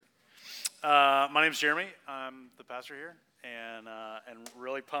My name's Jeremy. I'm the pastor here, and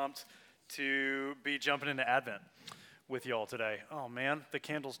really pumped to be jumping into Advent with y'all today. Oh man, the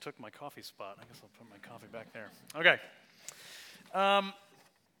candles took my coffee spot. I guess I'll put my coffee back there. Okay.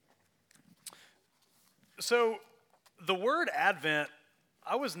 So the word Advent,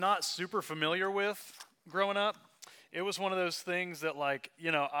 I was not super familiar with growing up. It was one of those things that, like,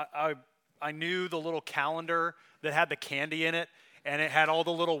 you know, I knew the little calendar that had the candy in it, and it had all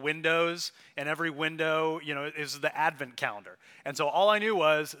the little windows, and every window, you know, is the Advent calendar. And so all I knew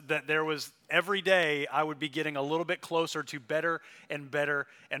was that there was, every day, I would be getting a little bit closer to better and better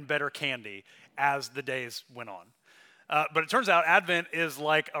and better candy as the days went on. But it turns out Advent is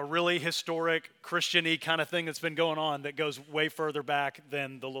like a really historic, Christian-y kind of thing that's been going on that goes way further back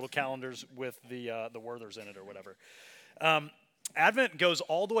than the little calendars with the Werthers in it or whatever. Advent goes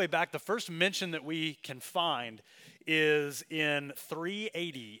all the way back. The first mention that we can find is in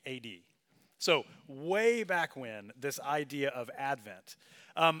 380 AD. So way back when, this idea of Advent.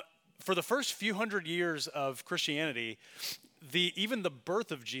 For the first few hundred years of Christianity, even the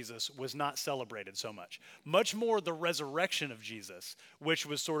birth of Jesus was not celebrated so much. Much more the resurrection of Jesus, which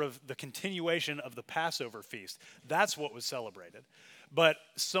was sort of the continuation of the Passover feast. That's what was celebrated. But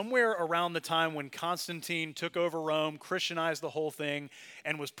somewhere around the time when Constantine took over Rome, Christianized the whole thing,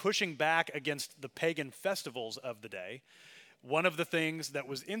 and was pushing back against the pagan festivals of the day, one of the things that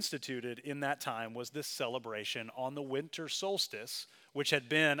was instituted in that time was this celebration on the winter solstice, which had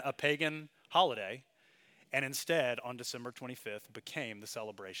been a pagan holiday, and instead, on December 25th, became the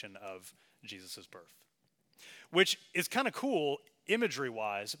celebration of Jesus' birth. Which is kind of cool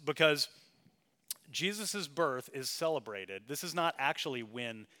imagery-wise, because Jesus' birth is celebrated. This is not actually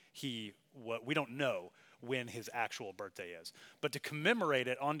when we don't know when his actual birthday is. But to commemorate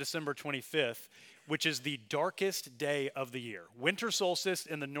it on December 25th, which is the darkest day of the year, winter solstice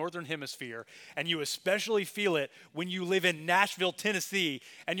in the northern hemisphere, and you especially feel it when you live in Nashville, Tennessee,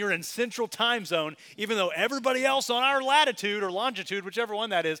 and you're in central time zone, even though everybody else on our latitude or longitude, whichever one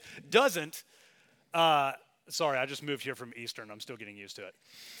that is, doesn't. Sorry, I just moved here from Eastern. I'm still getting used to it.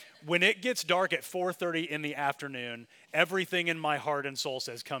 When it gets dark at 4:30 in the afternoon, everything in my heart and soul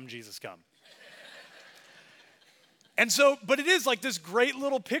says, "Come, Jesus, come." And so, but it is like this great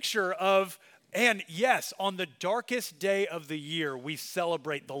little picture of, and yes, on the darkest day of the year, we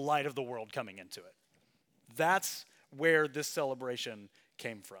celebrate the light of the world coming into it. That's where this celebration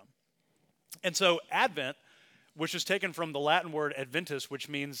came from. And so Advent, which is taken from the Latin word adventus, which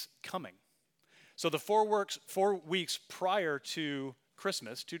means coming. So the 4 weeks prior to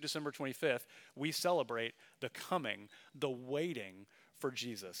Christmas, to December 25th, we celebrate the coming, the waiting for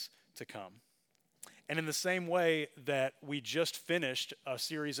Jesus to come. And in the same way that we just finished a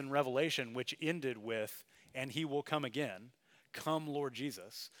series in Revelation, which ended with, "And he will come again, come Lord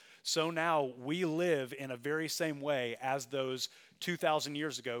Jesus," so now we live in a very same way as those 2,000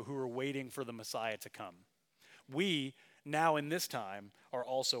 years ago who were waiting for the Messiah to come. We, now in this time, are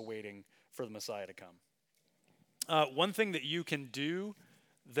also waiting for the Messiah to come. One thing that you can do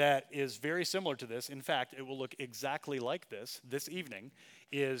that is very similar to this, in fact, it will look exactly like this evening,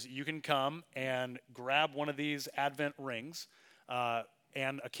 is you can come and grab one of these Advent rings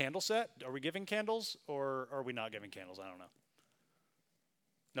and a candle set. Are we giving candles or are we not giving candles? I don't know.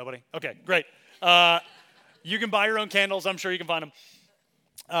 Nobody? Okay, great. You can buy your own candles. I'm sure you can find them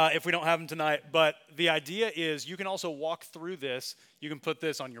if we don't have them tonight. But the idea is you can also walk through this. You can put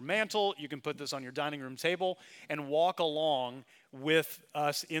this on your mantle. You can put this on your dining room table and walk along with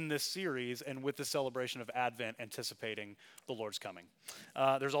us in this series and with the celebration of Advent, anticipating the Lord's coming.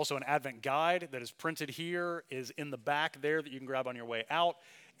 There's also an Advent guide that is printed here, is in the back there that you can grab on your way out,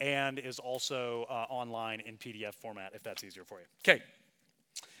 and is also online in PDF format if that's easier for you. Okay.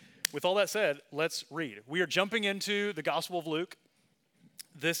 With all that said, let's read. We are jumping into the Gospel of Luke.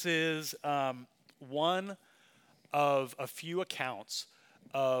 This is one of a few accounts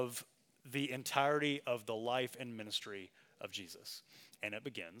of the entirety of the life and ministry of Jesus. And it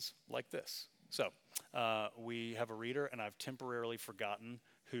begins like this. So, we have a reader, and I've temporarily forgotten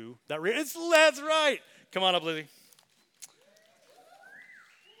who that reader is. That's right. Come on up, Lizzie.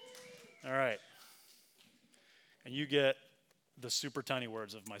 All right. And you get the super tiny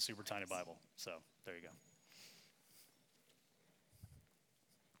words of my super tiny Bible. So, there you go.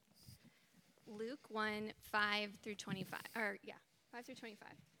 Luke 1, 5 through 25. 5 through 25.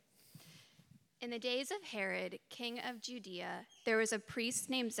 In the days of Herod, king of Judea, there was a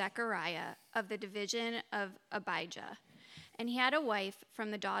priest named Zechariah of the division of Abijah. And he had a wife from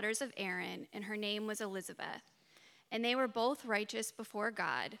the daughters of Aaron, and her name was Elizabeth. And they were both righteous before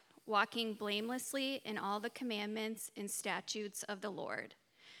God, walking blamelessly in all the commandments and statutes of the Lord.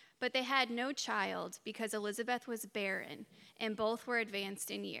 But they had no child because Elizabeth was barren, and both were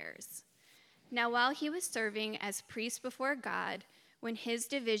advanced in years. Now while he was serving as priest before God, when his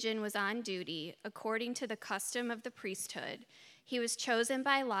division was on duty, according to the custom of the priesthood, he was chosen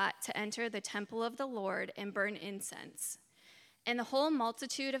by lot to enter the temple of the Lord and burn incense. And the whole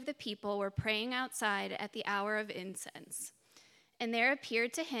multitude of the people were praying outside at the hour of incense. And there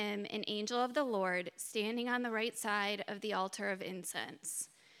appeared to him an angel of the Lord standing on the right side of the altar of incense.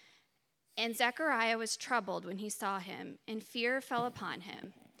 And Zechariah was troubled when he saw him, and fear fell upon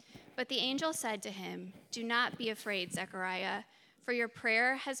him. But the angel said to him, "Do not be afraid, Zechariah, for your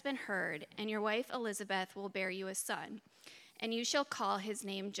prayer has been heard, and your wife Elizabeth will bear you a son, and you shall call his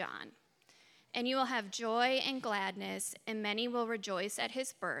name John. And you will have joy and gladness, and many will rejoice at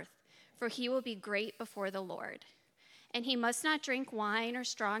his birth, for he will be great before the Lord. And he must not drink wine or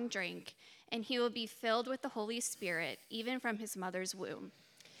strong drink, and he will be filled with the Holy Spirit, even from his mother's womb.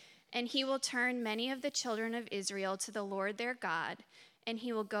 And he will turn many of the children of Israel to the Lord their God, and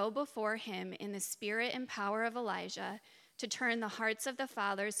he will go before him in the spirit and power of Elijah to turn the hearts of the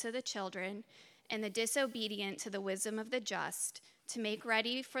fathers to the children and the disobedient to the wisdom of the just, to make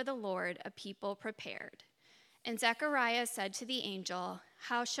ready for the Lord a people prepared." And Zechariah said to the angel,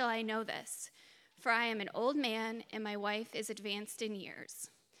 "How shall I know this? For I am an old man, and my wife is advanced in years."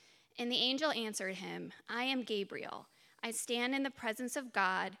 And the angel answered him, "I am Gabriel. I stand in the presence of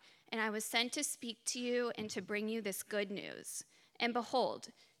God, and I was sent to speak to you and to bring you this good news. And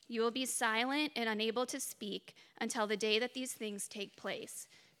behold, you will be silent and unable to speak until the day that these things take place,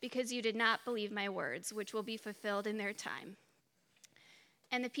 because you did not believe my words, which will be fulfilled in their time."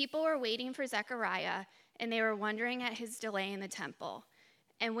 And the people were waiting for Zechariah, and they were wondering at his delay in the temple.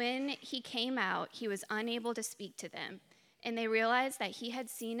 And when he came out, he was unable to speak to them, and they realized that he had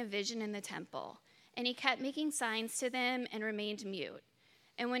seen a vision in the temple. And he kept making signs to them and remained mute.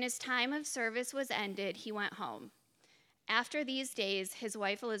 And when his time of service was ended, he went home. After these days, his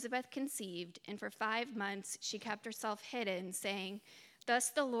wife Elizabeth conceived, and for 5 months she kept herself hidden, saying, "Thus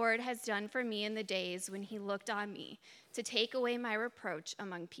the Lord has done for me in the days when he looked on me, to take away my reproach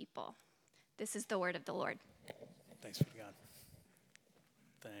among people." This is the word of the Lord. Thanks be to God.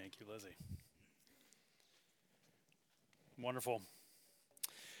 Thank you, Lizzie. Wonderful.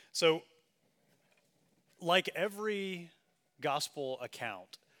 So, like every gospel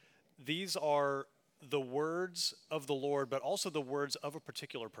account, these are the words of the Lord, but also the words of a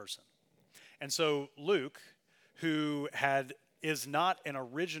particular person. And so Luke, who is not an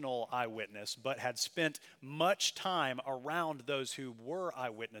original eyewitness, but had spent much time around those who were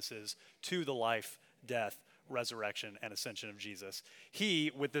eyewitnesses to the life, death, resurrection, and ascension of Jesus,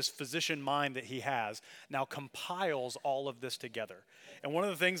 he, with this physician mind that he has, now compiles all of this together. And one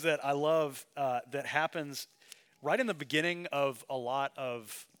of the things that I love that happens right in the beginning of a lot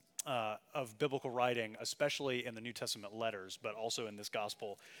of biblical writing, especially in the New Testament letters, but also in this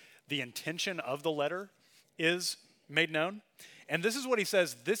gospel, the intention of the letter is made known. And this is what he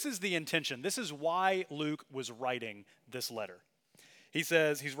says, this is the intention. This is why Luke was writing this letter. He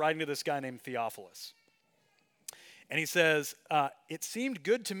says, he's writing to this guy named Theophilus. And he says, "It seemed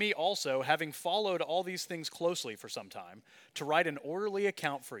good to me also, having followed all these things closely for some time, to write an orderly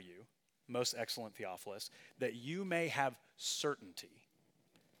account for you, most excellent Theophilus, that you may have certainty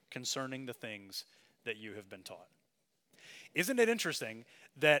concerning the things that you have been taught." Isn't it interesting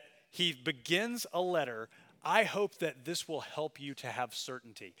that he begins a letter, "I hope that this will help you to have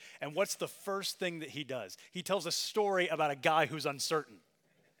certainty." And what's the first thing that he does? He tells a story about a guy who's uncertain.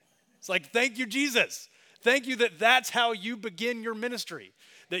 It's like, thank you, Jesus. Thank you that that's how you begin your ministry.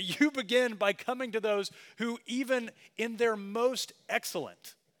 That you begin by coming to those who, even in their most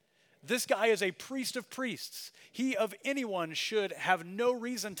excellent, this guy is a priest of priests. He of anyone should have no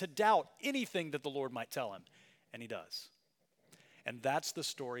reason to doubt anything that the Lord might tell him. And he does. And that's the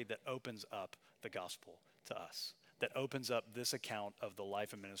story that opens up the gospel to us, that opens up this account of the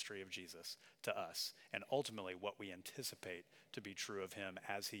life and ministry of Jesus to us, and ultimately what we anticipate to be true of him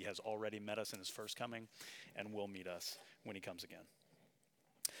as he has already met us in his first coming and will meet us when he comes again.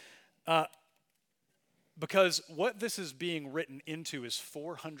 Because what this is being written into is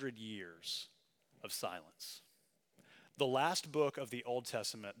 400 years of silence. The last book of the Old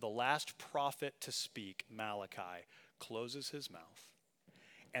Testament, the last prophet to speak, Malachi, closes his mouth.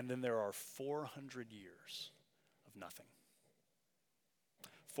 And then there are 400 years of nothing.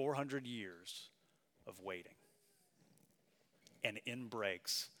 400 years of waiting. And in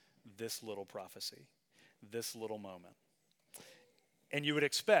breaks this little prophecy, this little moment. And you would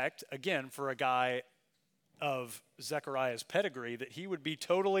expect, again, for a guy of Zechariah's pedigree, that he would be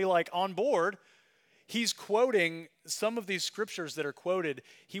totally like on board. he's quoting some of these scriptures that are quoted,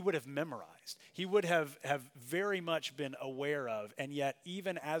 he would have memorized. He would have very much been aware of, and yet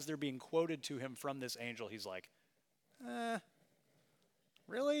even as they're being quoted to him from this angel, he's like,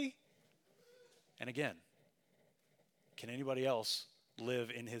 really? And again, can anybody else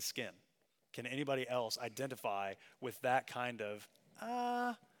live in his skin? Can anybody else identify with that kind of,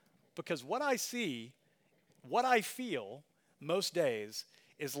 because what I see, what I feel most days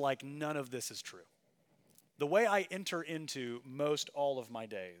is like none of this is true. The way I enter into most all of my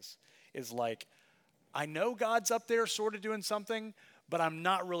days is like, I know God's up there sort of doing something, but I'm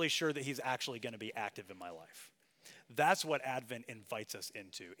not really sure that he's actually going to be active in my life. That's what Advent invites us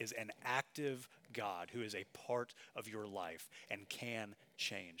into, is an active God who is a part of your life and can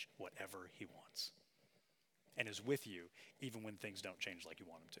change whatever he wants and is with you even when things don't change like you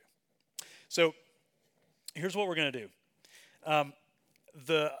want them to. So here's what we're going to do. I'm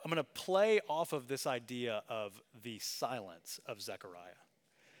going to play off of this idea of the silence of Zechariah,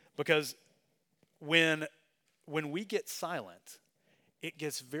 because when we get silent, it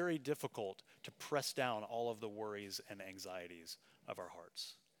gets very difficult to press down all of the worries and anxieties of our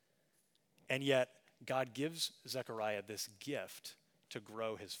hearts. And yet, God gives Zechariah this gift to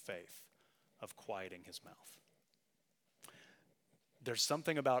grow his faith of quieting his mouth. There's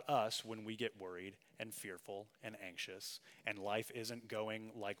something about us when we get worried and fearful and anxious, and life isn't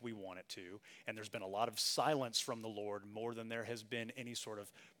going like we want it to, and there's been a lot of silence from the Lord more than there has been any sort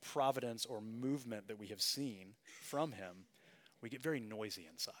of providence or movement that we have seen from him. We get very noisy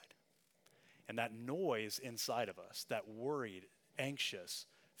inside. And that noise inside of us, that worried, anxious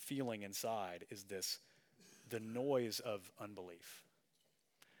feeling inside, is the noise of unbelief.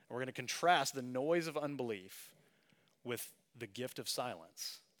 And we're going to contrast the noise of unbelief with the gift of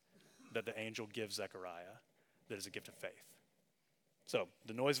silence that the angel gives Zechariah, that is a gift of faith. So,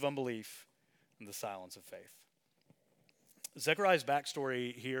 the noise of unbelief and the silence of faith. Zechariah's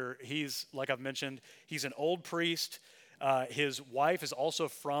backstory here, he's, like I've mentioned, he's an old priest. His wife is also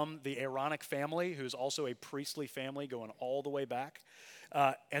from the Aaronic family, who's also a priestly family going all the way back.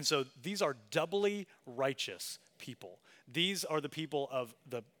 And so these are doubly righteous people. These are the people of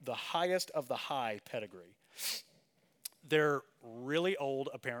the highest of the high pedigree. They're really old,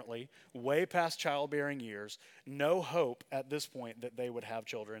 apparently, way past childbearing years. No hope at this point that they would have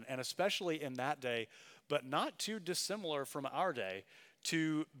children, and especially in that day, but not too dissimilar from our day.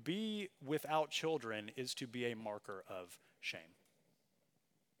 To be without children is to be a marker of shame.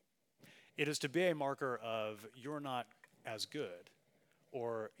 It is to be a marker of you're not as good,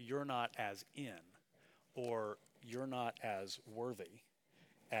 or you're not as in, or you're not as worthy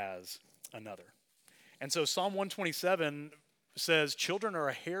as another. And so Psalm 127 says, children are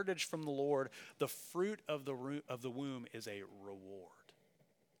a heritage from the Lord. The fruit of the womb is a reward.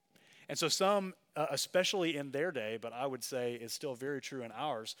 And so some, especially in their day, but I would say is still very true in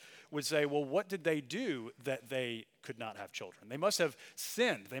ours, would say, well, what did they do that they could not have children? They must have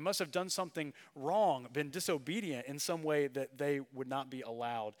sinned. They must have done something wrong, been disobedient in some way that they would not be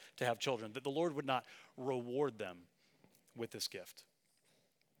allowed to have children, that the Lord would not reward them with this gift.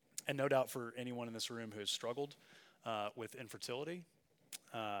 And no doubt for anyone in this room who has struggled with infertility,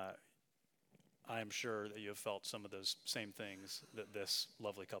 I am sure that you have felt some of those same things that this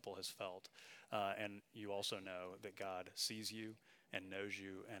lovely couple has felt. And you also know that God sees you and knows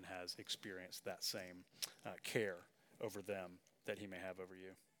you and has experienced that same care over them that he may have over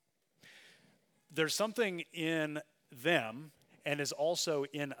you. There's something in them and is also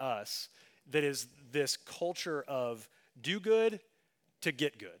in us that is this culture of do good to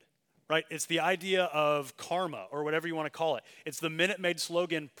get good. Right? It's the idea of karma, or whatever you want to call it. It's the Minute Maid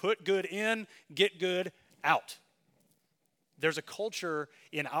slogan, put good in, get good out. There's a culture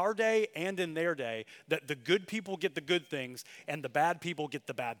in our day and in their day that the good people get the good things and the bad people get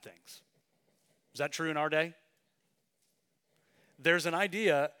the bad things. Is that true in our day? There's an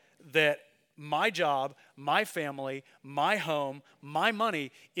idea that my job, my family, my home, my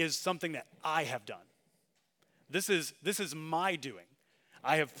money is something that I have done. This is my doing.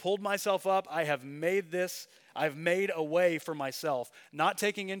 I have pulled myself up. I have made this. I've made a way for myself, not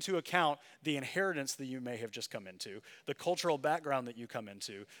taking into account the inheritance that you may have just come into, the cultural background that you come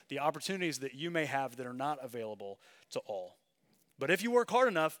into, the opportunities that you may have that are not available to all. But if you work hard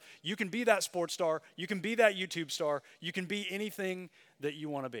enough, you can be that sports star. You can be that YouTube star. You can be anything that you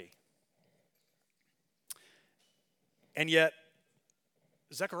want to be. And yet,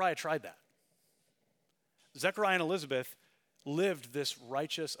 Zechariah tried that. Zechariah and Elizabeth lived this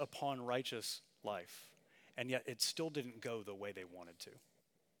righteous upon righteous life, and yet it still didn't go the way they wanted to.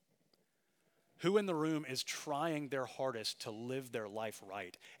 Who in the room is trying their hardest to live their life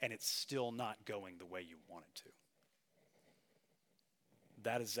right, and it's still not going the way you want it to?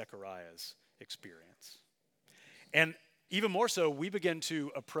 That is Zechariah's experience. And even more so, we begin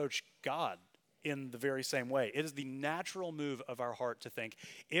to approach God in the very same way. It is the natural move of our heart to think,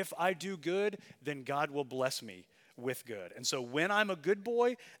 if I do good, then God will bless me with good. And so when I'm a good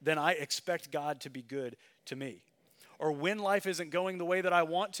boy, then I expect God to be good to me. Or when life isn't going the way that I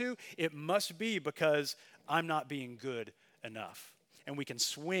want to, it must be because I'm not being good enough. And we can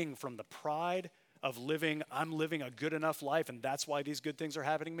swing from the pride of I'm living a good enough life, and that's why these good things are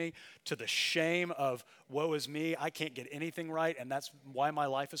happening to me, to the shame of, woe is me, I can't get anything right, and that's why my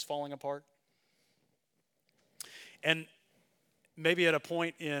life is falling apart. And maybe at a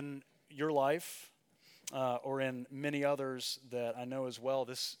point in your life, or in many others that I know as well,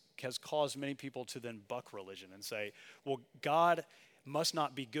 this has caused many people to then buck religion and say, well, God must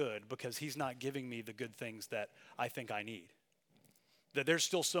not be good because he's not giving me the good things that I think I need. That there's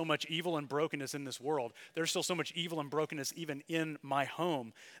still so much evil and brokenness in this world. There's still so much evil and brokenness even in my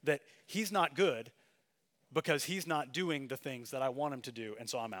home that he's not good because he's not doing the things that I want him to do, and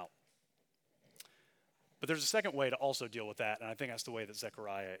so I'm out. But there's a second way to also deal with that, and I think that's the way that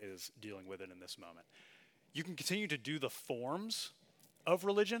Zechariah is dealing with it in this moment. You can continue to do the forms of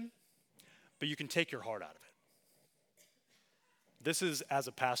religion, but you can take your heart out of it. This is, as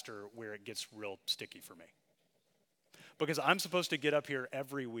a pastor, where it gets real sticky for me. Because I'm supposed to get up here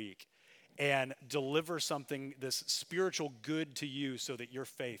every week and deliver something, this spiritual good to you so that your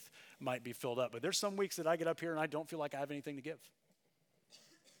faith might be filled up. But there's some weeks that I get up here and I don't feel like I have anything to give.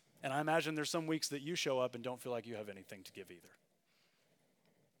 And I imagine there's some weeks that you show up and don't feel like you have anything to give either.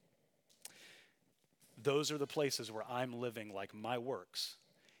 Those are the places where I'm living like my works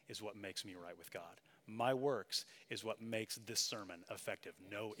is what makes me right with God. My works is what makes this sermon effective.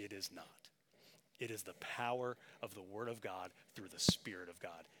 No, it is not. It is the power of the Word of God through the Spirit of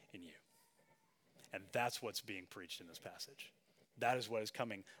God in you. And that's what's being preached in this passage. That is what is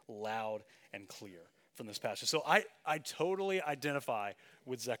coming loud and clear from this passage. So I totally identify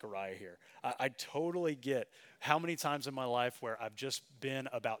with Zechariah here. I totally get how many times in my life where I've just been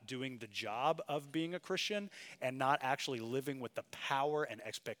about doing the job of being a Christian and not actually living with the power and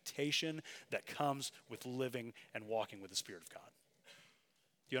expectation that comes with living and walking with the Spirit of God.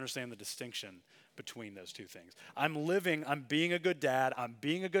 Do you understand the distinction between those two things? I'm being a good dad, I'm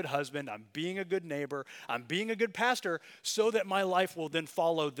being a good husband, I'm being a good neighbor, I'm being a good pastor so that my life will then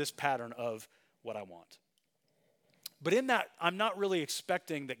follow this pattern of what I want. But in that, I'm not really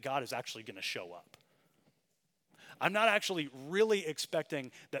expecting that God is actually going to show up. I'm not actually really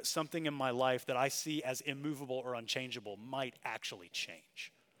expecting that something in my life that I see as immovable or unchangeable might actually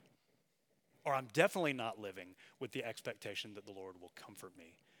change. Or I'm definitely not living with the expectation that the Lord will comfort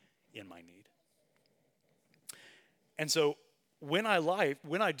me in my need. And so when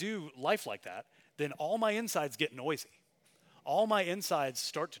I do life like that, then all my insides get noisy. All my insides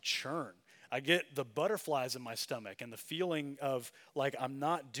start to churn. I get the butterflies in my stomach and the feeling of like I'm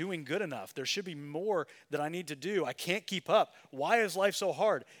not doing good enough. There should be more that I need to do. I can't keep up. Why is life so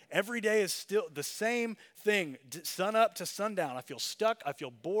hard? Every day is still the same thing, sun up to sundown. I feel stuck. I feel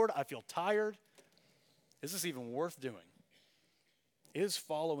bored. I feel tired. Is this even worth doing? Is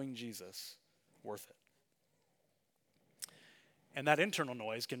following Jesus worth it? And that internal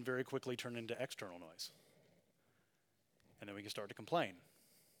noise can very quickly turn into external noise. And then we can start to complain.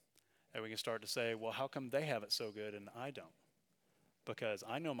 And we can start to say, well, how come they have it so good and I don't? Because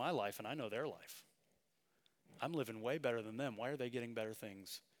I know my life and I know their life. I'm living way better than them. Why are they getting better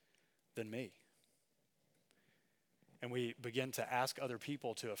things than me? And we begin to ask other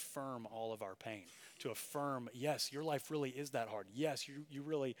people to affirm all of our pain, to affirm, yes, your life really is that hard. Yes, you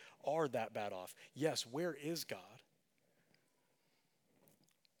really are that bad off. Yes, where is God?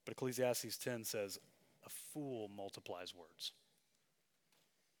 But Ecclesiastes 10 says, a fool multiplies words.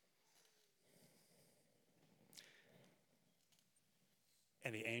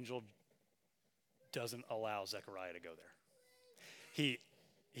 And the angel doesn't allow Zechariah to go there.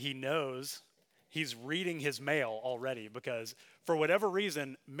 He knows he's reading his mail already because for whatever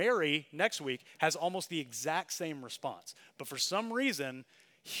reason, Mary next week has almost the exact same response. But for some reason,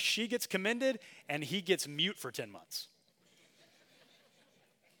 she gets commended and he gets mute for 10 months.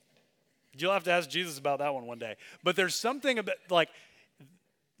 You'll have to ask Jesus about that one day. But there's something about, like,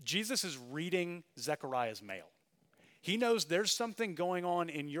 Jesus is reading Zechariah's mail. He knows there's something going on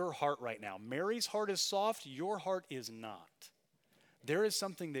in your heart right now. Mary's heart is soft, your heart is not. There is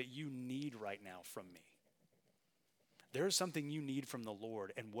something that you need right now from me. There is something you need from the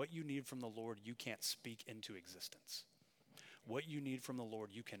Lord, and what you need from the Lord, you can't speak into existence. What you need from the Lord,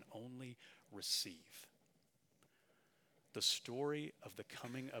 you can only receive. The story of the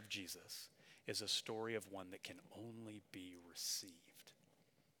coming of Jesus is a story of one that can only be received.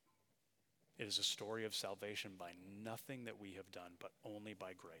 It is a story of salvation by nothing that we have done, but only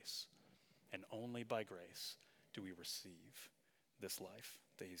by grace. And only by grace do we receive this life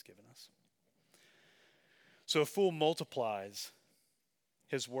that he's given us. So a fool multiplies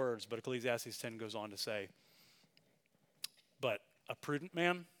his words, but Ecclesiastes 10 goes on to say, but a prudent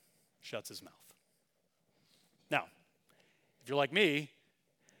man shuts his mouth. Now, if you're like me,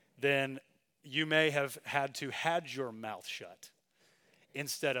 then you may have had to had your mouth shut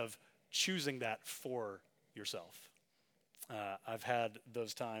instead of choosing that for yourself. I've had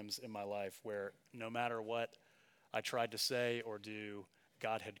those times in my life where no matter what I tried to say or do,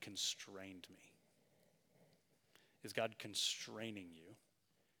 God had constrained me. Is God constraining you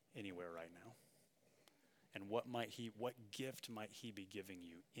anywhere right now? And what gift might he be giving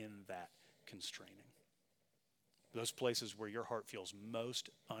you in that constraining? Those places where your heart feels most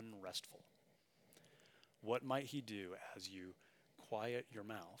unrestful. What might he do as you quiet your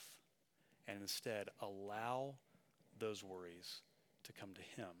mouth and instead allow those worries to come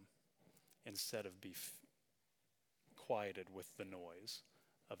to him instead of be quieted with the noise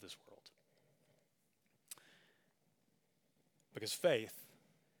of this world? Because faith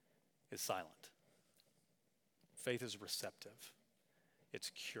is silent. Faith is receptive. It's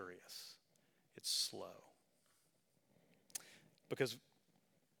curious. It's slow. Because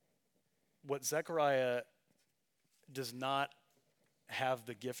what Zechariah does not have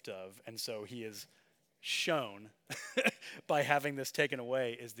the gift of, and so he is shown by having this taken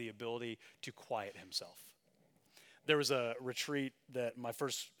away, is the ability to quiet himself. There was a retreat that my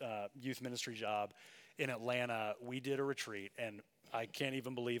first youth ministry job in Atlanta, we did a retreat, and I can't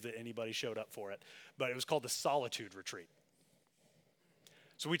even believe that anybody showed up for it, but it was called the Solitude Retreat.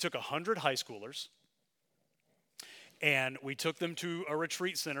 So we took 100 high schoolers, and we took them to a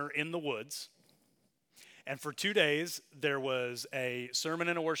retreat center in the woods. And for 2 days, there was a sermon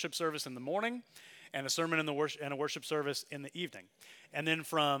and a worship service in the morning, and a sermon and a worship service in the evening. And then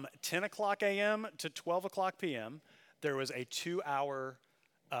from 10 o'clock a.m. to 12 o'clock p.m., there was a 2-hour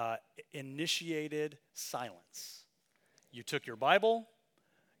initiated silence. You took your Bible,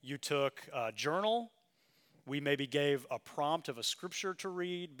 you took a journal, we maybe gave a prompt of a scripture to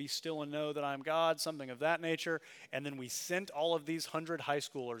read, be still and know that I'm God, something of that nature, and then we sent all of these 100 high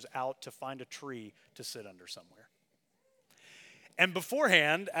schoolers out to find a tree to sit under somewhere. And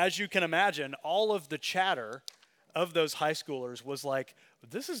beforehand, as you can imagine, all of the chatter of those high schoolers was like,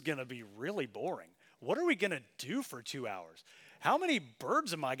 this is going to be really boring. What are we going to do for 2 hours? How many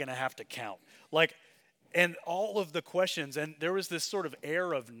birds am I going to have to count? And all of the questions, and there was this sort of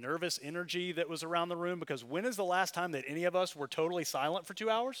air of nervous energy that was around the room, because when is the last time that any of us were totally silent for 2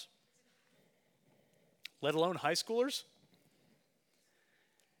 hours? Let alone high schoolers?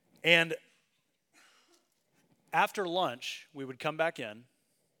 And after lunch, we would come back in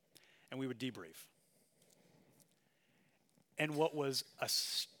and we would debrief. And what was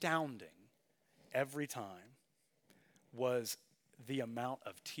astounding every time was the amount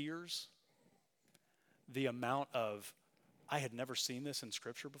of tears, the amount of, I had never seen this in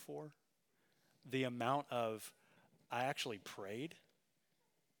Scripture before, the amount of, I actually prayed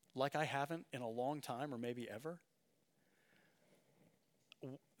like I haven't in a long time or maybe ever.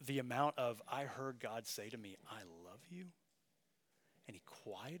 The amount of, I heard God say to me, I love you, and he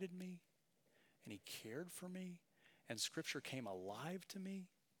quieted me, and he cared for me, and Scripture came alive to me,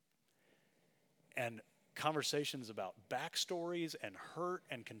 and conversations about backstories and hurt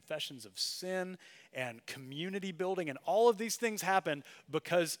and confessions of sin and community building, and all of these things happened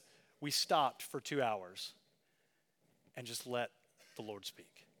because we stopped for 2 hours and just let the Lord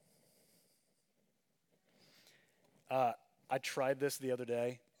speak. I tried this the other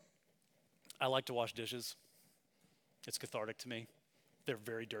day. I like to wash dishes. It's cathartic to me. They're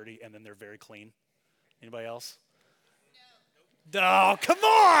very dirty and then they're very clean. Anybody else? No. Oh, come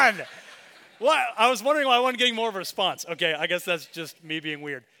on! What? I was wondering why I wasn't getting more of a response. Okay, I guess that's just me being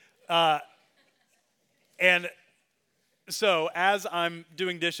weird. And so as I'm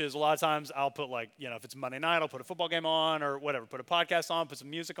doing dishes, a lot of times I'll put if it's Monday night, I'll put a football game on or whatever, put a podcast on, put some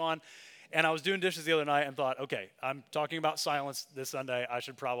music on. And I was doing dishes the other night and thought, okay, I'm talking about silence this Sunday. I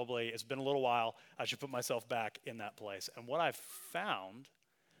should probably, it's been a little while, I should put myself back in that place. And what I've found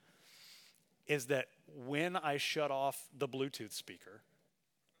is that when I shut off the Bluetooth speaker,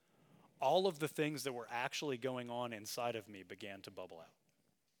 all of the things that were actually going on inside of me began to bubble out.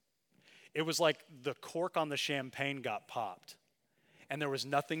 It was like the cork on the champagne got popped, and there was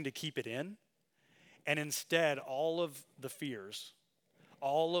nothing to keep it in. And instead, all of the fears,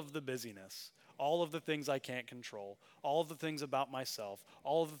 all of the busyness, all of the things I can't control, all of the things about myself,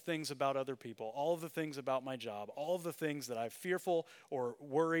 all of the things about other people, all of the things about my job, all of the things that I'm fearful or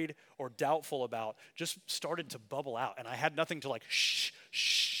worried or doubtful about just started to bubble out. And I had nothing to like, shh,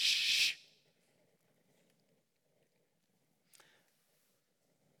 shh.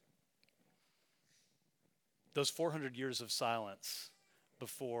 Those 400 years of silence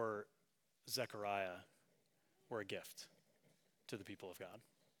before Zechariah were a gift to the people of God.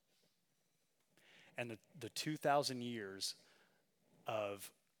 And the 2,000 years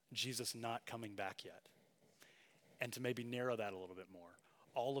of Jesus not coming back yet. And to maybe narrow that a little bit more,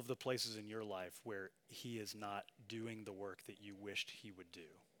 all of the places in your life where he is not doing the work that you wished he would do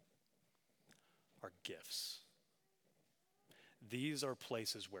are gifts. These are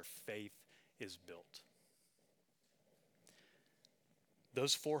places where faith is built.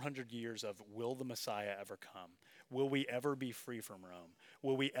 Those 400 years of will the Messiah ever come? Will we ever be free from Rome?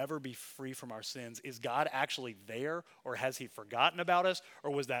 Will we ever be free from our sins? Is God actually there, or has he forgotten about us?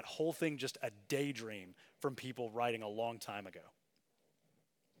 Or was that whole thing just a daydream from people writing a long time ago?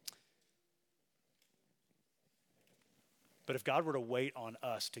 But if God were to wait on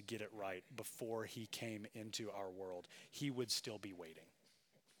us to get it right before he came into our world, he would still be waiting.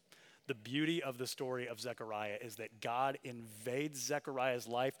 The beauty of the story of Zechariah is that God invades Zechariah's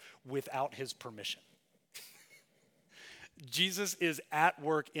life without his permission. Jesus is at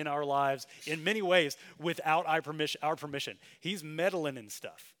work in our lives in many ways without our permission. He's meddling in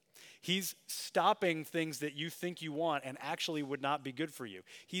stuff. He's stopping things that you think you want and actually would not be good for you.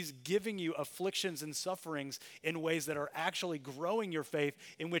 He's giving you afflictions and sufferings in ways that are actually growing your faith,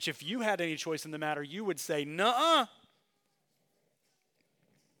 in which if you had any choice in the matter, you would say, nuh-uh.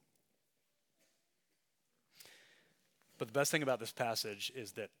 But the best thing about this passage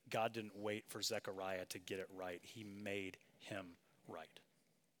is that God didn't wait for Zechariah to get it right. He made him right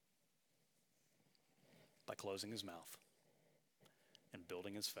by closing his mouth and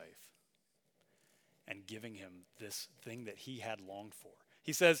building his faith and giving him this thing that he had longed for.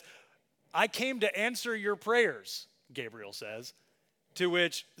 He says, I came to answer your prayers, Gabriel says, to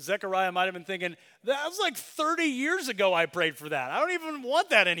which Zechariah might have been thinking, that was like 30 years ago I prayed for that. I don't even want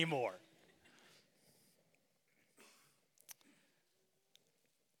that anymore.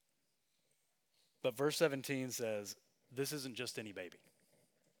 But verse 17 says, this isn't just any baby.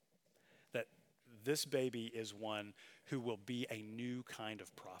 That this baby is one who will be a new kind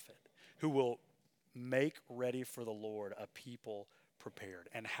of prophet, who will make ready for the Lord a people prepared.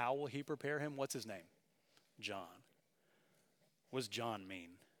 And how will he prepare him? What's his name? John. What does John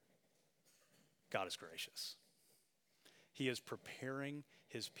mean? God is gracious. He is preparing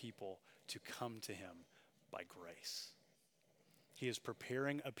his people to come to him by grace. He is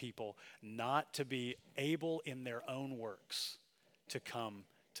preparing a people not to be able in their own works to come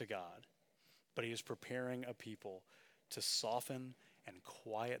to God, but he is preparing a people to soften and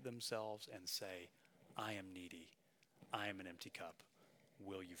quiet themselves and say, I am needy. I am an empty cup.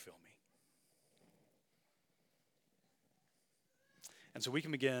 Will you fill me? And so we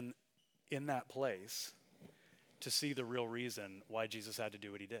can begin in that place to see the real reason why Jesus had to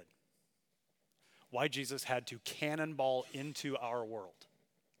do what he did. Why Jesus had to cannonball into our world.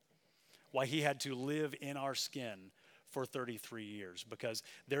 Why he had to live in our skin for 33 years. Because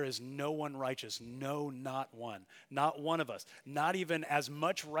there is no one righteous. No, not one. Not one of us. Not even as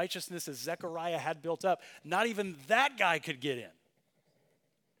much righteousness as Zechariah had built up. Not even that guy could get in.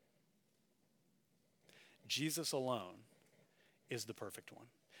 Jesus alone is the perfect one.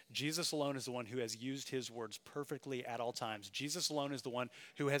 Jesus alone is the one who has used his words perfectly at all times. Jesus alone is the one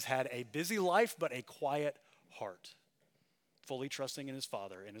who has had a busy life but a quiet heart, fully trusting in his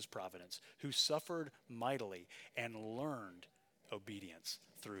Father, in his providence, who suffered mightily and learned obedience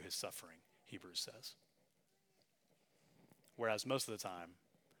through his suffering, Hebrews says. Whereas most of the time,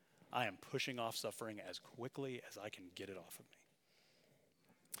 I am pushing off suffering as quickly as I can get it off of me.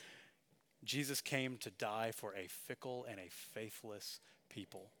 Jesus came to die for a fickle and a faithless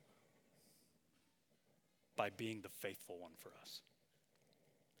people by being the faithful one for us.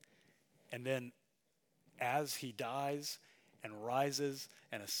 And then as he dies and rises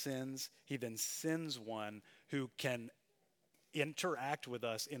and ascends, he then sends one who can interact with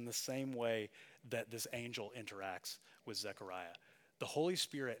us in the same way that this angel interacts with Zechariah. The Holy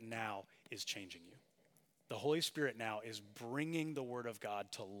Spirit now is changing you. The Holy Spirit now is bringing the Word of God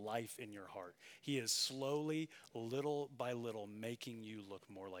to life in your heart. He is slowly, little by little, making you look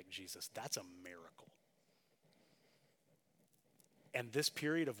more like Jesus. That's a miracle. And this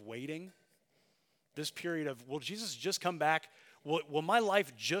period of waiting, this period of, will Jesus just come back? Will my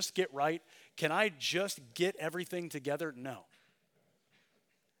life just get right? Can I just get everything together? No.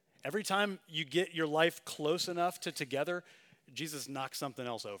 Every time you get your life close enough to together, Jesus knocks something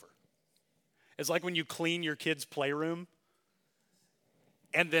else over. It's like when you clean your kid's playroom,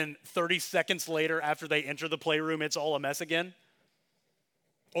 and then 30 seconds later, after they enter the playroom, it's all a mess again.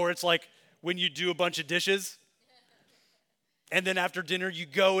 Or it's like when you do a bunch of dishes, and then after dinner, you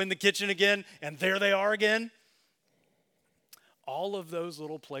go in the kitchen again, and there they are again. All of those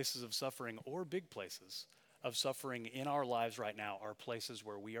little places of suffering, or big places of suffering in our lives right now, are places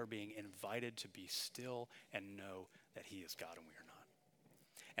where we are being invited to be still and know that he is God and we are not.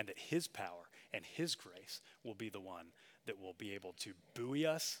 And that his power and his grace will be the one that will be able to buoy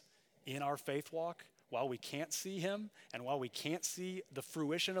us in our faith walk while we can't see him and while we can't see the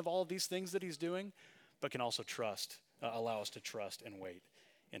fruition of all of these things that he's doing, but can also allow us to trust and wait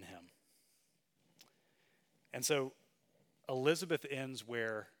in him. And so Elizabeth ends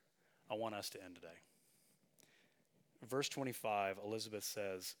where I want us to end today. Verse 25, Elizabeth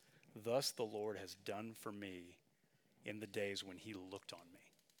says, "Thus the Lord has done for me in the days when he looked on me,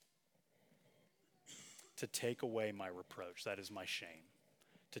 to take away my reproach," that is my shame,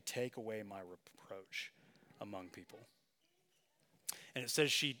 "to take away my reproach among people." And it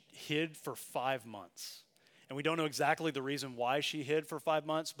says she hid for 5 months. And we don't know exactly the reason why she hid for 5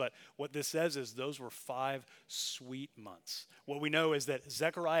 months, but what this says is those were 5 sweet months. What we know is that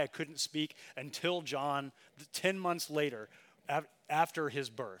Zechariah couldn't speak until John, 10 months later, after his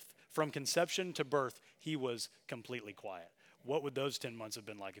birth. From conception to birth, he was completely quiet. What would those 10 months have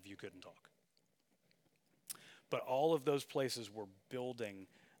been like if you couldn't talk? But all of those places were building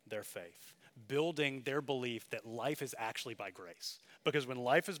their faith, building their belief that life is actually by grace. Because when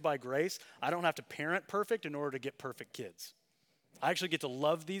life is by grace, I don't have to parent perfect in order to get perfect kids. I actually get to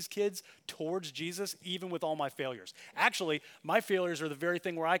love these kids towards Jesus even with all my failures. Actually, my failures are the very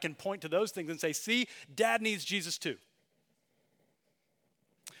thing where I can point to those things and say, see, Dad needs Jesus too.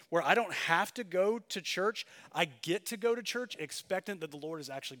 Where I don't have to go to church, I get to go to church expectant that the Lord is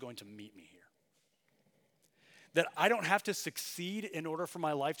actually going to meet me here. That I don't have to succeed in order for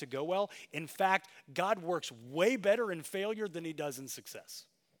my life to go well. In fact, God works way better in failure than he does in success.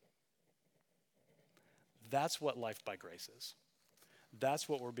 That's what life by grace is. That's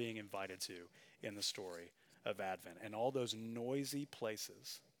what we're being invited to in the story of Advent. And all those noisy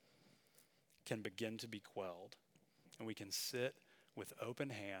places can begin to be quelled. And we can sit with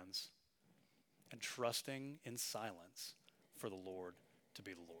open hands and trusting in silence for the Lord to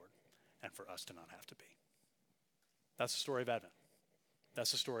be the Lord and for us to not have to be. That's the story of Advent.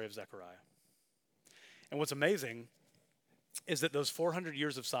 That's the story of Zechariah. And what's amazing is that those 400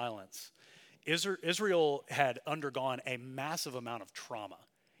 years of silence, Israel had undergone a massive amount of trauma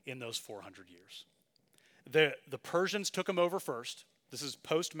in those 400 years. The Persians took them over first. This is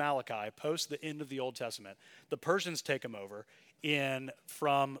post-Malachi, post the end of the Old Testament. The Persians take them over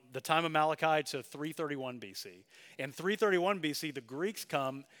from the time of Malachi to 331 BC. In 331 BC, the Greeks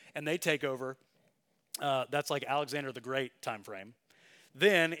come and they take over. That's like Alexander the Great time frame.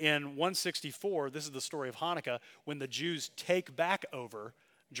 Then in 164, this is the story of Hanukkah, when the Jews take back over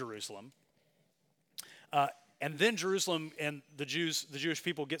Jerusalem. And then Jerusalem and the Jewish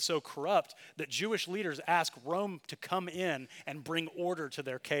people get so corrupt that Jewish leaders ask Rome to come in and bring order to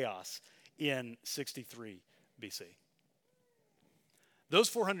their chaos in 63 BC. Those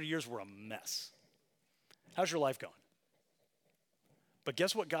 400 years were a mess. How's your life going? But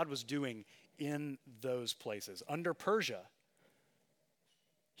guess what God was doing in those places? Under Persia,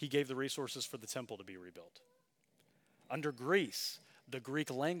 he gave the resources for the temple to be rebuilt. Under Greece, the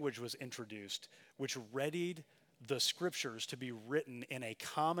Greek language was introduced, which readied the scriptures to be written in a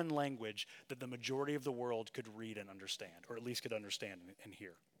common language that the majority of the world could read and understand, or at least could understand and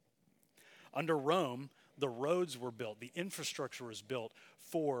hear. Under Rome, the roads were built, the infrastructure was built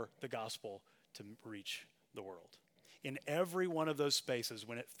for the gospel to reach the world. In every one of those spaces,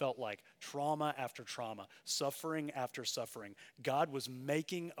 when it felt like trauma after trauma, suffering after suffering, God was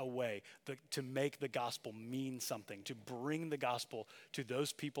making a way to make the gospel mean something, to bring the gospel to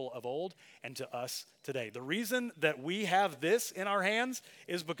those people of old and to us today. The reason that we have this in our hands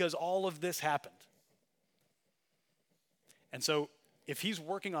is because all of this happened. And so if he's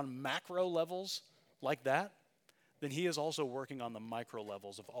working on macro levels like that, then he is also working on the micro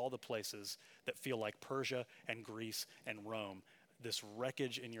levels of all the places that feel like Persia and Greece and Rome. This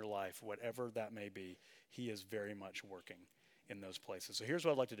wreckage in your life, whatever that may be, he is very much working in those places. So here's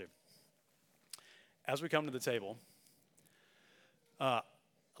what I'd like to do. As we come to the table, I'd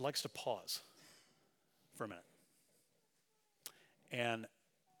like us to pause for a minute and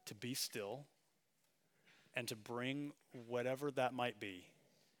to be still and to bring whatever that might be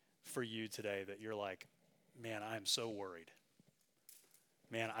for you today that you're like, man, I am so worried.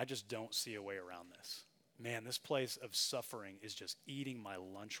 Man, I just don't see a way around this. Man, this place of suffering is just eating my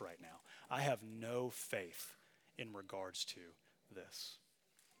lunch right now. I have no faith in regards to this.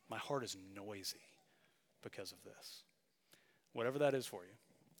 My heart is noisy because of this. Whatever that is for you,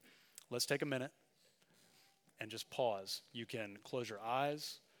 let's take a minute and just pause. You can close your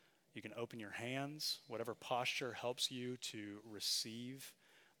eyes. You can open your hands. Whatever posture helps you to receive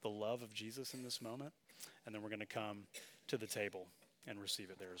the love of Jesus in this moment. And then we're going to come to the table and receive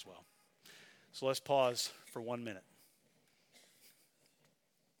it there as well. So let's pause for 1 minute.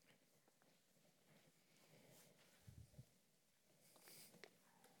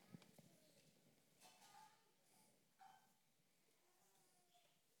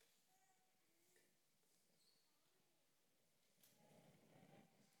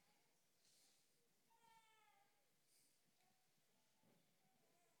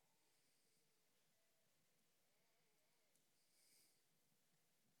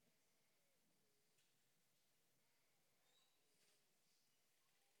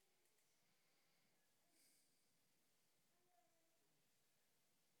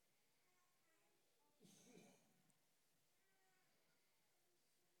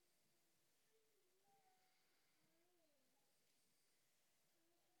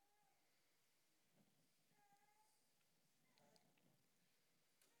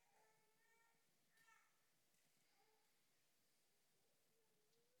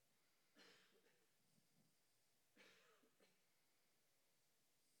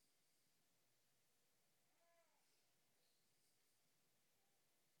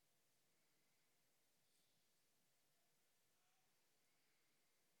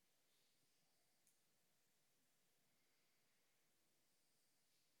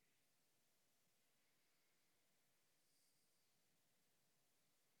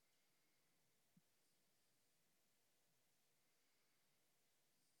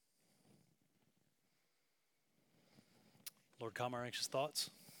 Lord, calm our anxious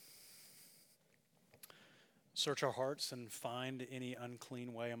thoughts. Search our hearts and find any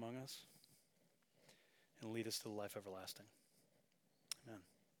unclean way among us, and lead us to the life everlasting. Amen.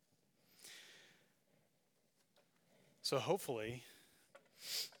 So hopefully,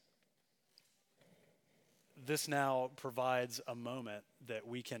 this now provides a moment that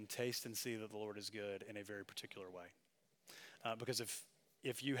we can taste and see that the Lord is good in a very particular way. Because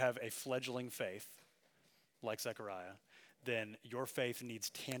if you have a fledgling faith, like Zechariah, then your faith needs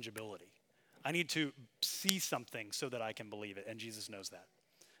tangibility. I need to see something so that I can believe it, and Jesus knows that.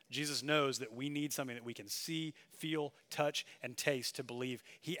 Jesus knows that we need something that we can see, feel, touch, and taste to believe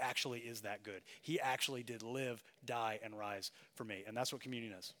he actually is that good. He actually did live, die, and rise for me, and that's what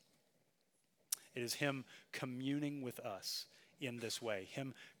communion is. It is him communing with us in this way,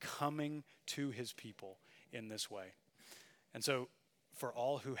 him coming to his people in this way. And so for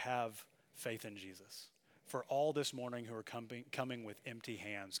all who have faith in Jesus, for all this morning who are coming with empty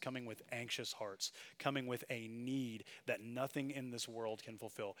hands, coming with anxious hearts, coming with a need that nothing in this world can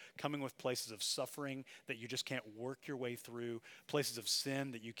fulfill, coming with places of suffering that you just can't work your way through, places of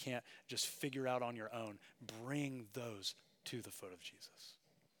sin that you can't just figure out on your own, bring those to the foot of Jesus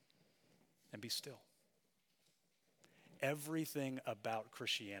and be still. Everything about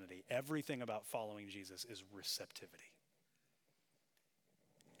Christianity, everything about following Jesus is receptivity.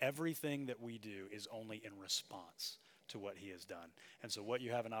 Everything that we do is only in response to what he has done. And so what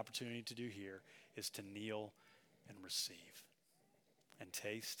you have an opportunity to do here is to kneel and receive and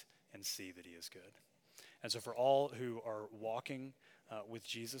taste and see that he is good. And so for all who are walking with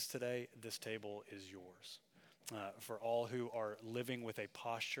Jesus today, this table is yours. For all who are living with a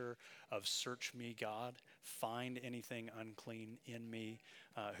posture of search me, God, find anything unclean in me,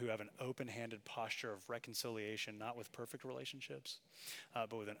 who have an open-handed posture of reconciliation, not with perfect relationships,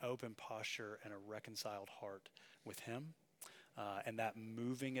 but with an open posture and a reconciled heart with him, and that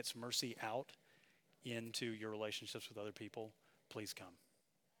moving its mercy out into your relationships with other people, please come.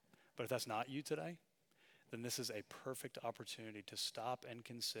 But if that's not you today, then this is a perfect opportunity to stop and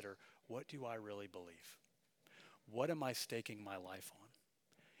consider, what do I really believe? What am I staking my life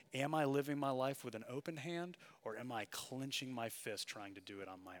on? Am I living my life with an open hand, or am I clenching my fist trying to do it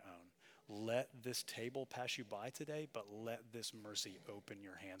on my own? Let this table pass you by today, but let this mercy open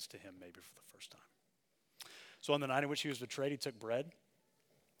your hands to him maybe for the first time. So on the night in which he was betrayed, he took bread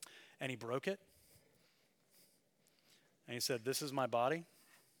and he broke it. And he said, "This is my body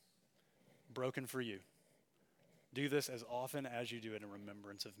broken for you. Do this as often as you do it in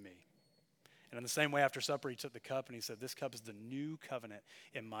remembrance of me." And in the same way, after supper, he took the cup and he said, "This cup is the new covenant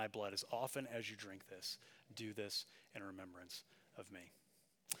in my blood. As often as you drink this, do this in remembrance of me."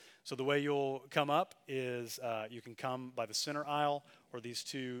 So the way you'll come up is you can come by the center aisle or these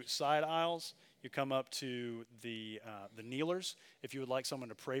two side aisles. You come up to the kneelers. If you would like someone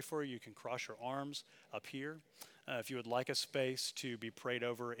to pray for you, you can cross your arms up here. If you would like a space to be prayed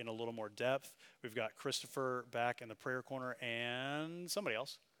over in a little more depth, we've got Christopher back in the prayer corner and somebody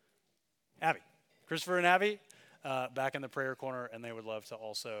else. Abby. Christopher and Abby back in the prayer corner, and they would love to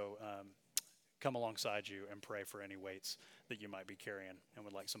also come alongside you and pray for any weights that you might be carrying and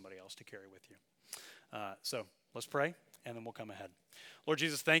would like somebody else to carry with you. So let's pray, and then we'll come ahead. Lord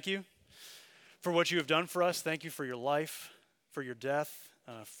Jesus, thank you for what you have done for us. Thank you for your life, for your death,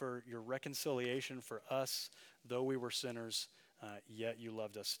 for your reconciliation for us. Though we were sinners, yet you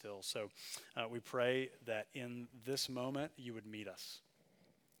loved us still. So we pray that in this moment you would meet us,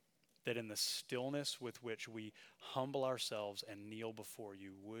 that in the stillness with which we humble ourselves and kneel before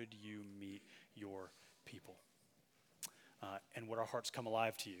you, would you meet your people? And would our hearts come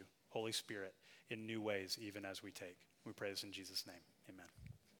alive to you, Holy Spirit, in new ways, even as we take. We pray this in Jesus' name. Amen.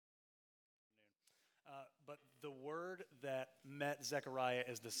 But the word that met Zechariah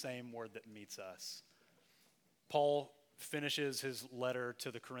is the same word that meets us. Paul finishes his letter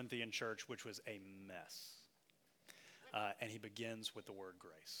to the Corinthian church, which was a mess. And he begins with the word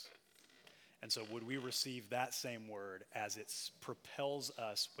grace. And so would we receive that same word as it propels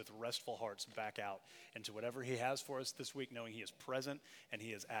us with restful hearts back out into whatever he has for us this week, knowing he is present and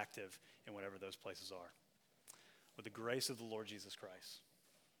he is active in whatever those places are. With the grace of the Lord Jesus Christ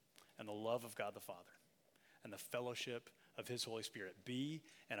and the love of God the Father and the fellowship of his Holy Spirit be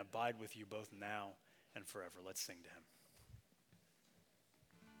and abide with you both now and forever. Let's sing to him.